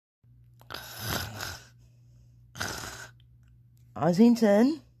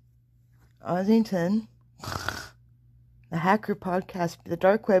Ossington, the Hacker Podcast, the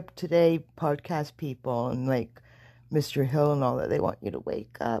Dark Web Today podcast people, and like Mr. Hill and all that, they want you to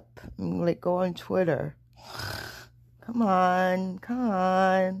wake up and like go on Twitter. Come on.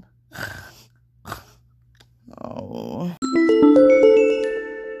 Oh.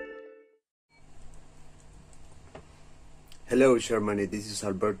 Hello, Germany. This is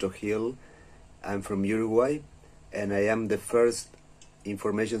Alberto Hill. I'm from Uruguay, and I am the first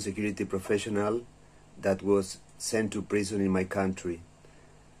information security professional that was sent to prison in my country.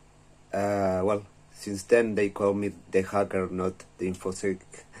 Since then they call me the hacker, not the infosec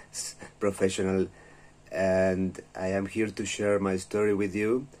professional, and I am here to share my story with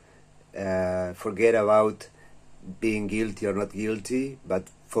you. Forget about being guilty or not guilty,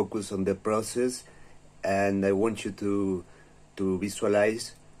 but focus on the process, and I want you to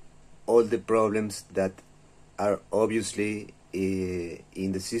visualize all the problems that are obviously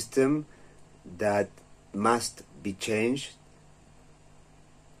in the system that must be changed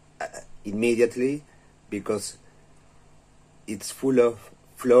immediately, because it's full of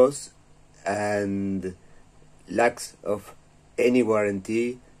flaws and lacks of any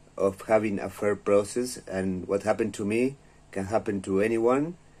guarantee of having a fair process, and what happened to me can happen to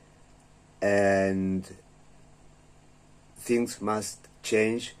anyone, and things must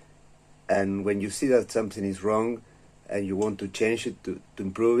change. And when you see that something is wrong and you want to change it, to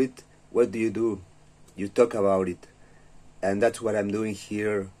improve it, what do? You talk about it. And that's what I'm doing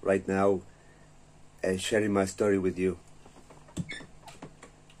here right now, sharing my story with you.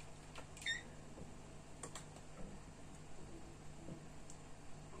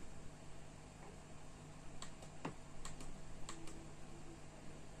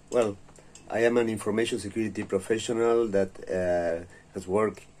 Well, I am an information security professional that has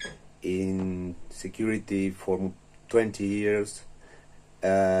worked in security for 20 years,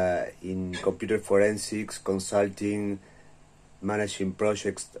 in computer forensics, consulting, managing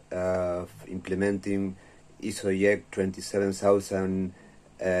projects of implementing ISO/IEC 27000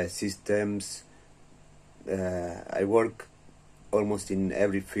 systems. I work almost in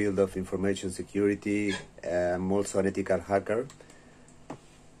every field of information security. I'm also an ethical hacker.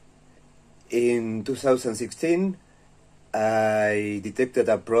 In 2016, I detected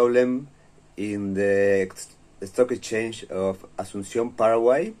a problem in the stock exchange of Asunción,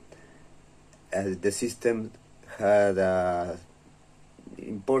 Paraguay. The system had an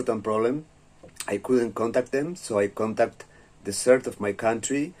important problem. I couldn't contact them, so I contacted the CERT of my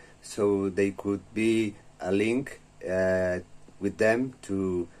country, so they could be a link with them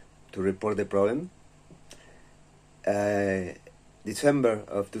to report the problem. December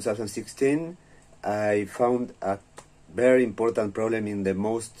of 2016, I found a very important problem in the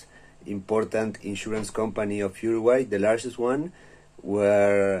most important insurance company of Uruguay, the largest one,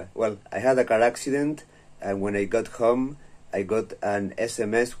 where, I had a car accident, and when I got home, I got an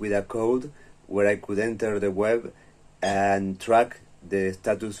SMS with a code where I could enter the web and track the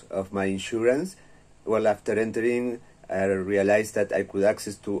status of my insurance. After entering, I realized that I could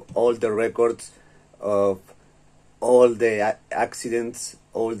access to all the records of all the accidents,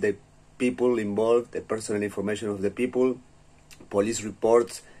 all the people involved, the personal information of the people, police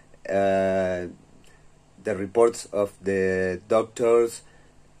reports, the reports of the doctors,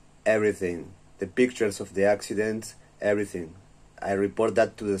 everything, the pictures of the accidents, everything. I report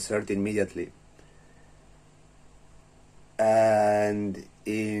that to the CERT immediately. And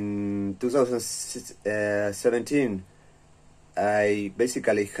in 2017, I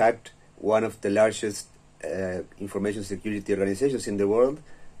basically hacked one of the largest information security organizations in the world.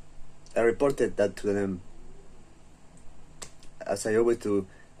 I reported that to them, as I always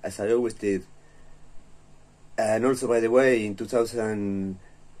did. And also, by the way, in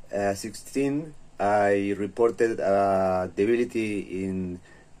 2016, I reported a debility in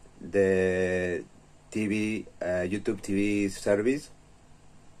the YouTube TV service.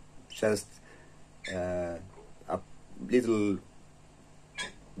 Just a little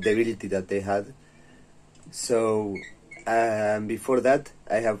debility that they had. So before that,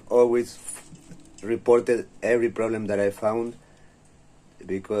 I have always reported every problem that I found,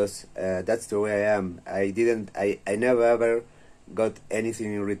 because that's the way I am. I never ever got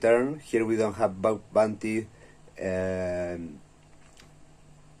anything in return. Here we don't have bounty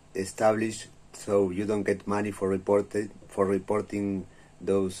established, so you don't get money for reporting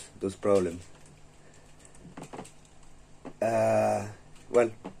those problems.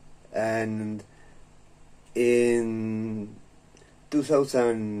 And in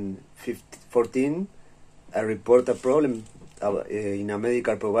 2014, I report a problem in a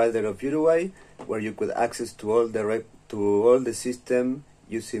medical provider of Uruguay, where you could access to all the to all the system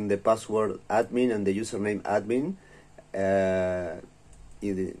using the password admin and the username admin.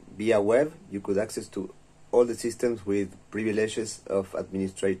 Via web, you could access to all the systems with privileges of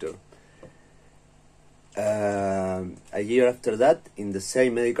administrator. A year after that, in the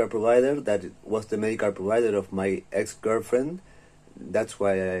same medical provider that was the medical provider of my ex-girlfriend, that's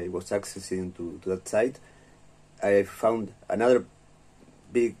why I was accessing to that site, I found another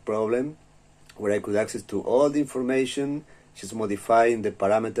big problem where I could access to all the information, just modifying the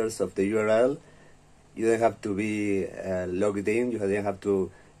parameters of the URL. You don't have to be logged in, you don't have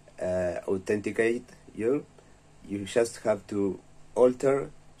to authenticate you just have to alter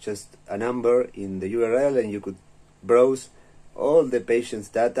just a number in the URL and you could browse all the patient's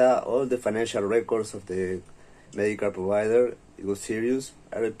data, all the financial records of the medical provider. It was serious.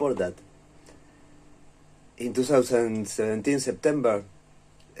 I report that. In 2017, September,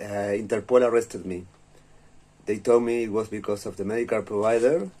 Interpol arrested me. They told me it was because of the medical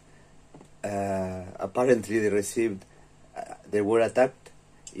provider. Apparently they were attacked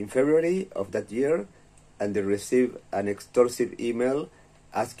in February of that year, and they received an extortive email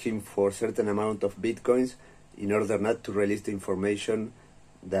asking for a certain amount of bitcoins in order not to release the information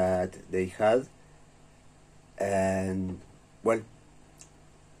that they had. And well,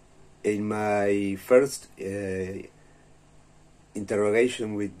 in my first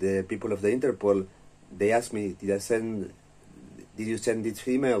interrogation with the people of the Interpol, they asked me, did you send this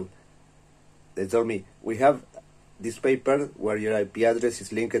email? They told me, we have this paper where your IP address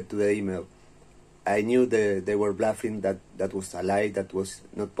is linked to the email. I knew they were bluffing, that was a lie, that was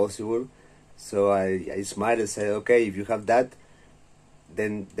not possible. So I smiled and said, okay, if you have that,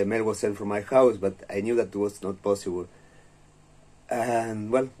 then the mail was sent from my house, but I knew that was not possible. And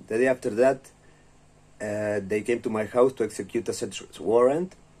well, the day after that, they came to my house to execute a search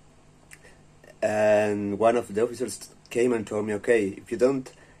warrant. And one of the officers came and told me, okay, if you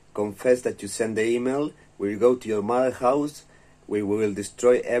don't confess that you sent the email, we'll go to your mother's house, we will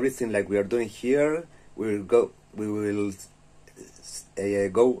destroy everything like we are doing here, we will go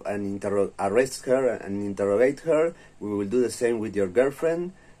and arrest her and interrogate her, we will do the same with your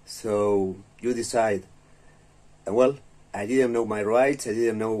girlfriend, so you decide. And well, I didn't know my rights, I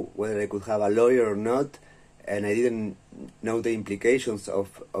didn't know whether I could have a lawyer or not, and I didn't know the implications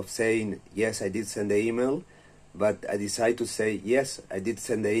of saying, yes, I did send the email, but I decided to say, yes, I did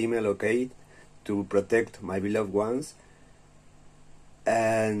send the email, okay, to protect my beloved ones.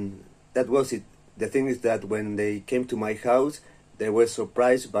 And that was it. The thing is that when they came to my house, they were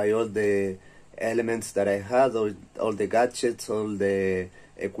surprised by all the elements that I had, all the gadgets, all the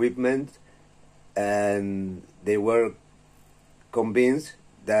equipment, and they were convinced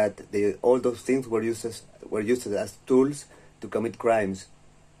that all those things were used as tools to commit crimes.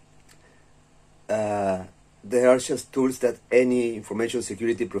 They are just tools that any information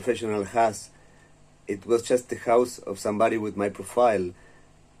security professional has. It was just the house of somebody with my profile.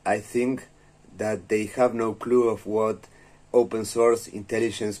 I think that they have no clue of what open source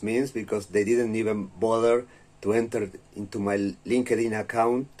intelligence means, because they didn't even bother to enter into my LinkedIn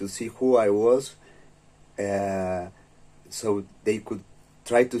account to see who I was, so they could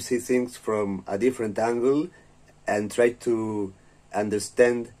try to see things from a different angle and try to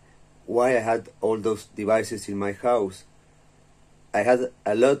understand why I had all those devices in my house. I had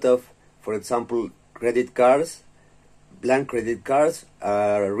a lot of, for example, credit cards, blank credit cards,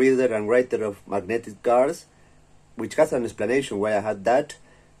 a reader and writer of magnetic cards, which has an explanation why I had that,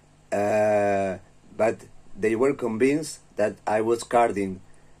 but they were convinced that I was carding.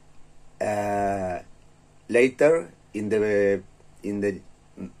 Later, in the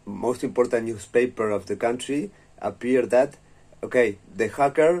most important newspaper of the country, appeared that, okay, the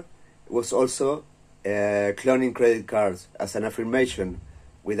hacker was also cloning credit cards as an affirmation,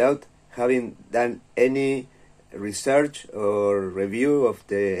 without having done any research or review of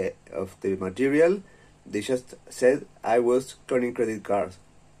the material. They just said I was cloning credit cards.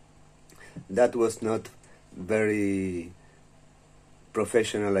 That was not very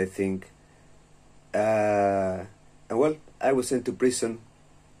professional, I think. And well, I was sent to prison.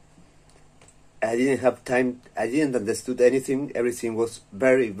 I didn't have time, I didn't understood anything, everything was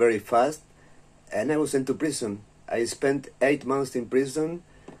very, very fast, and I was sent to prison. I spent 8 months in prison.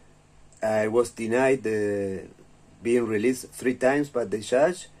 I was denied being released 3 times by the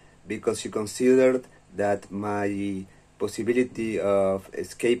judge, because she considered that my possibility of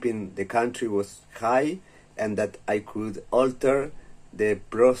escaping the country was high, and that I could alter the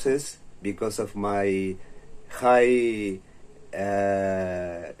process because of my high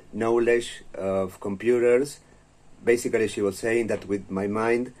knowledge of computers. Basically, she was saying that with my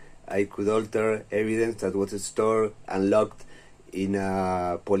mind I could alter evidence that was stored and locked in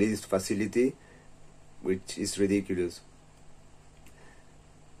a police facility, which is ridiculous.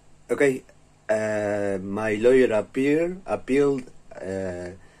 Okay, my lawyer appealed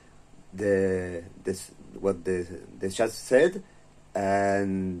what the judge said,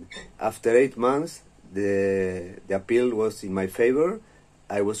 and after 8 months, the appeal was in my favor.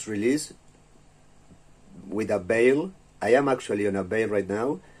 I was released with a bail. I am actually on a bail right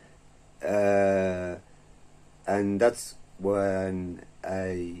now, and that's when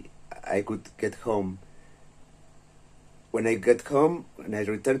I could get home. When I get home, when I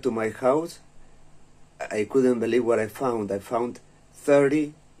returned to my house, I couldn't believe what I found. I found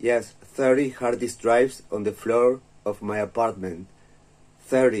 30 hard disk drives on the floor of my apartment.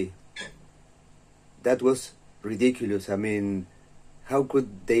 30. That was ridiculous. I mean, how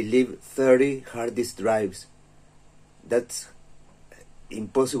could they leave 30 hard disk drives? That's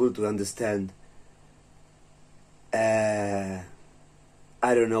impossible to understand. I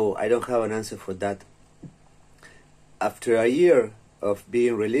don't know. I don't have an answer for that. After a year of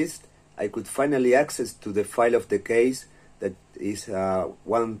being released, I could finally access to the file of the case. That is a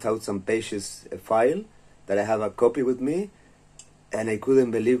 1,000 pages file that I have a copy with me, and I couldn't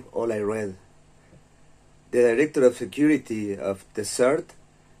believe all I read. The director of security of the CERT,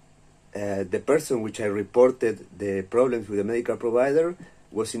 the person which I reported the problems with the medical provider,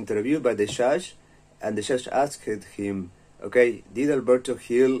 was interviewed by the judge, and the judge asked him, okay, did Alberto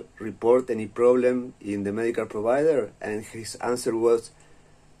Gil report any problem in the medical provider? And his answer was,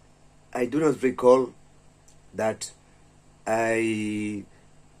 I do not recall that. I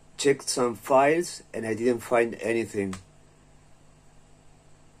checked some files and I didn't find anything.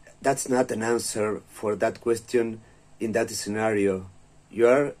 That's not an answer for that question in that scenario. You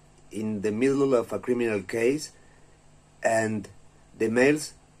are in the middle of a criminal case, and the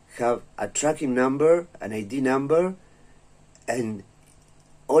mails have a tracking number, an ID number, and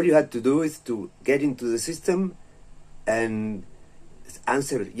all you had to do is to get into the system and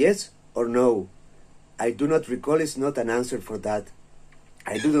answer yes or no. I do not recall is not an answer for that.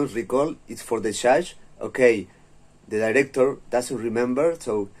 I do not recall it's for the judge. Okay, the director doesn't remember,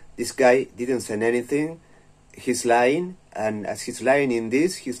 so this guy didn't send anything. He's lying, and as he's lying in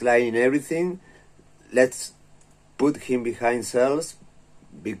this, he's lying in everything. Let's put him behind cells,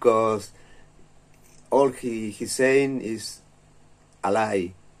 because all he's saying is a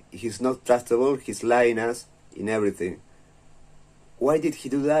lie. He's not trustable. He's lying us in everything. Why did he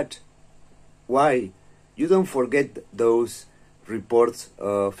do that? Why? You don't forget those reports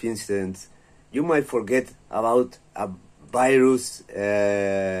of incidents. You might forget about a virus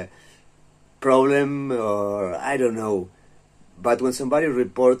problem, or I don't know. But when somebody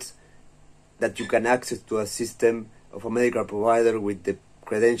reports that you can access to a system of a medical provider with the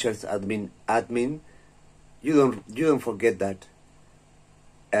credentials admin, you don't forget that.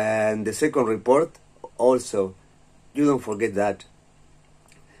 And the second report also, you don't forget that.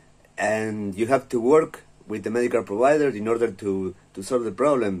 And you have to work with the medical provider in order to solve the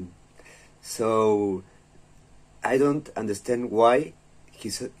problem. So I don't understand why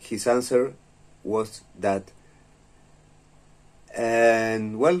his answer was that.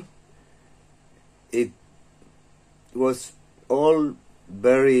 And well, it was all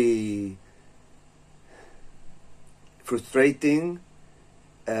very frustrating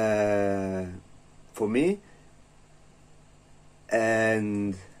for me.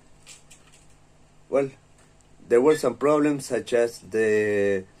 And well, there were some problems, such as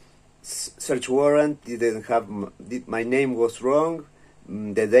the search warrant didn't have my name was wrong,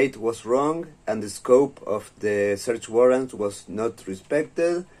 the date was wrong, and the scope of the search warrant was not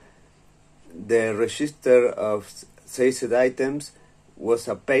respected. The register of seized items was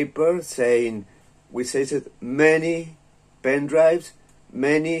a paper saying we seized many pen drives,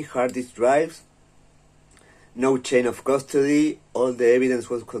 many hard disk drives, no chain of custody, all the evidence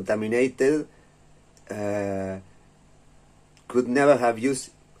was contaminated, could never have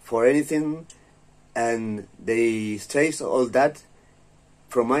used for anything, and they seized all that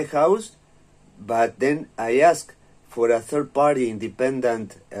from my house. But then I asked for a third-party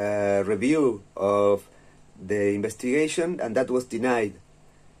independent review of the investigation, and that was denied.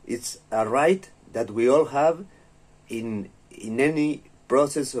 It's a right that we all have in any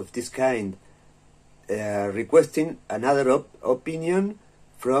process of this kind, requesting another opinion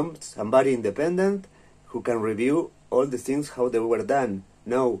from somebody independent who can review all the things how they were done.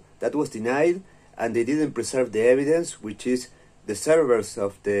 No, that was denied, and they didn't preserve the evidence, which is the servers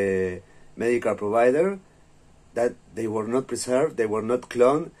of the medical provider, that they were not preserved, they were not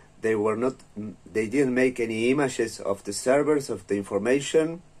cloned, they didn't make any images of the servers of the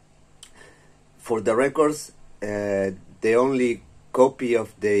information. For the records, the only copy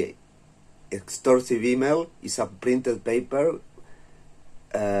of the extortive email is a printed paper.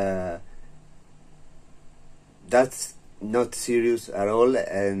 That's not serious at all,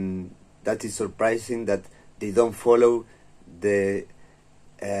 and that is surprising that they don't follow the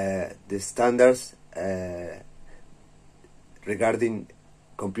standards regarding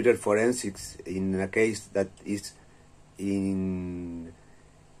computer forensics in a case that is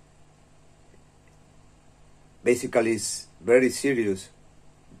basically is very serious.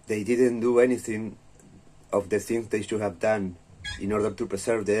 They didn't do anything of the things they should have done in order to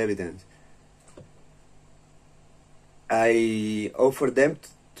preserve the evidence. I offered them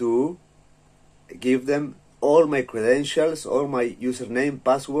to give them all my credentials, all my username,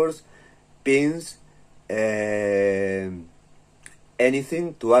 passwords, pins,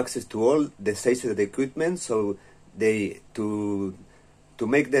 anything to access to all the safety equipment, so they to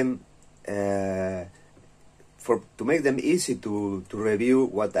make them to make them easy to review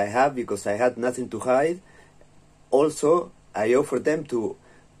what I have, because I had nothing to hide. Also, I offered them to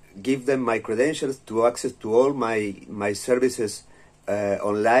give them my credentials to access to all my services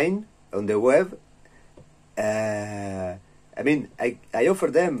online on the web. I mean, I offer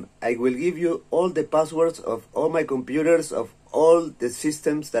them, I will give you all the passwords of all my computers, of all the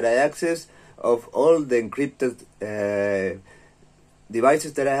systems that I access, of all the encrypted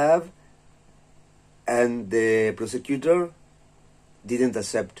devices that I have. And the prosecutor didn't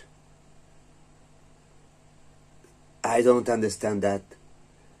accept. I don't understand that.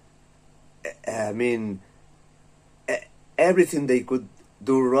 I mean, everything they could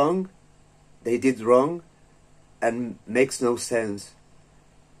do wrong, they did wrong, and makes no sense.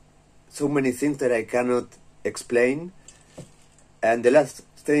 So many things that I cannot explain. And the last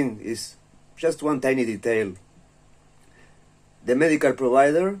thing is just one tiny detail. The medical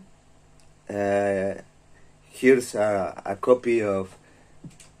provider, here's a copy of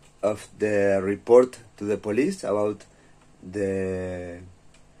the report to the police about the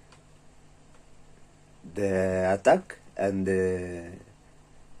attack and the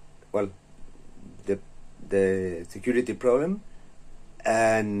security problem,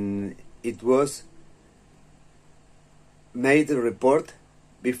 and it was made a report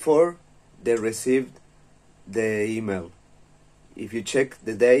before they received the email. If you check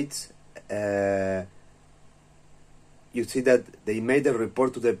the dates, you see that they made a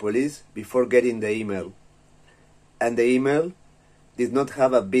report to the police before getting the email, and the email did not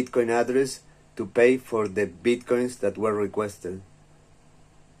have a Bitcoin address to pay for the Bitcoins that were requested.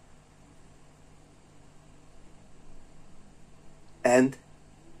 And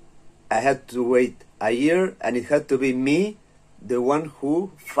I had to wait a year, and it had to be me, the one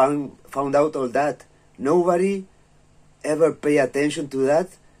who found out all that. Nobody ever pay attention to that.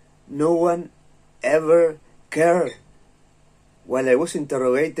 No one ever cared. While I was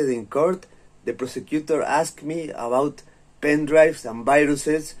interrogated in court, the prosecutor asked me about pen drives and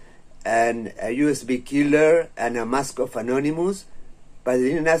viruses and a USB killer and a mask of Anonymous, but they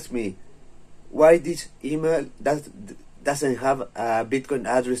didn't ask me why this email doesn't have a Bitcoin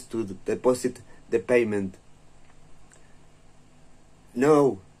address to deposit the payment.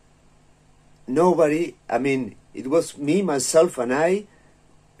 No. Nobody, I mean, it was me, myself, and I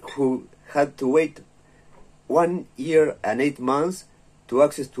who had to wait 1 year and 8 months to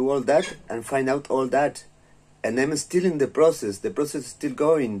access to all that and find out all that. And I'm still in the process. The process is still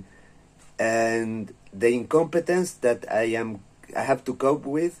going. And the incompetence that I have to cope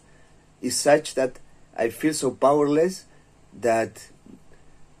with is such that I feel so powerless that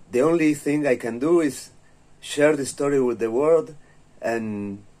the only thing I can do is share the story with the world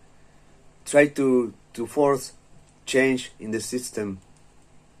and try to force change in the system.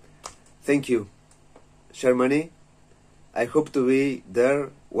 Thank you, Shermani. I hope to be there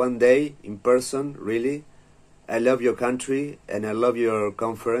one day in person, really. I love your country and I love your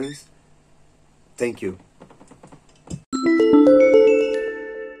conference. Thank you.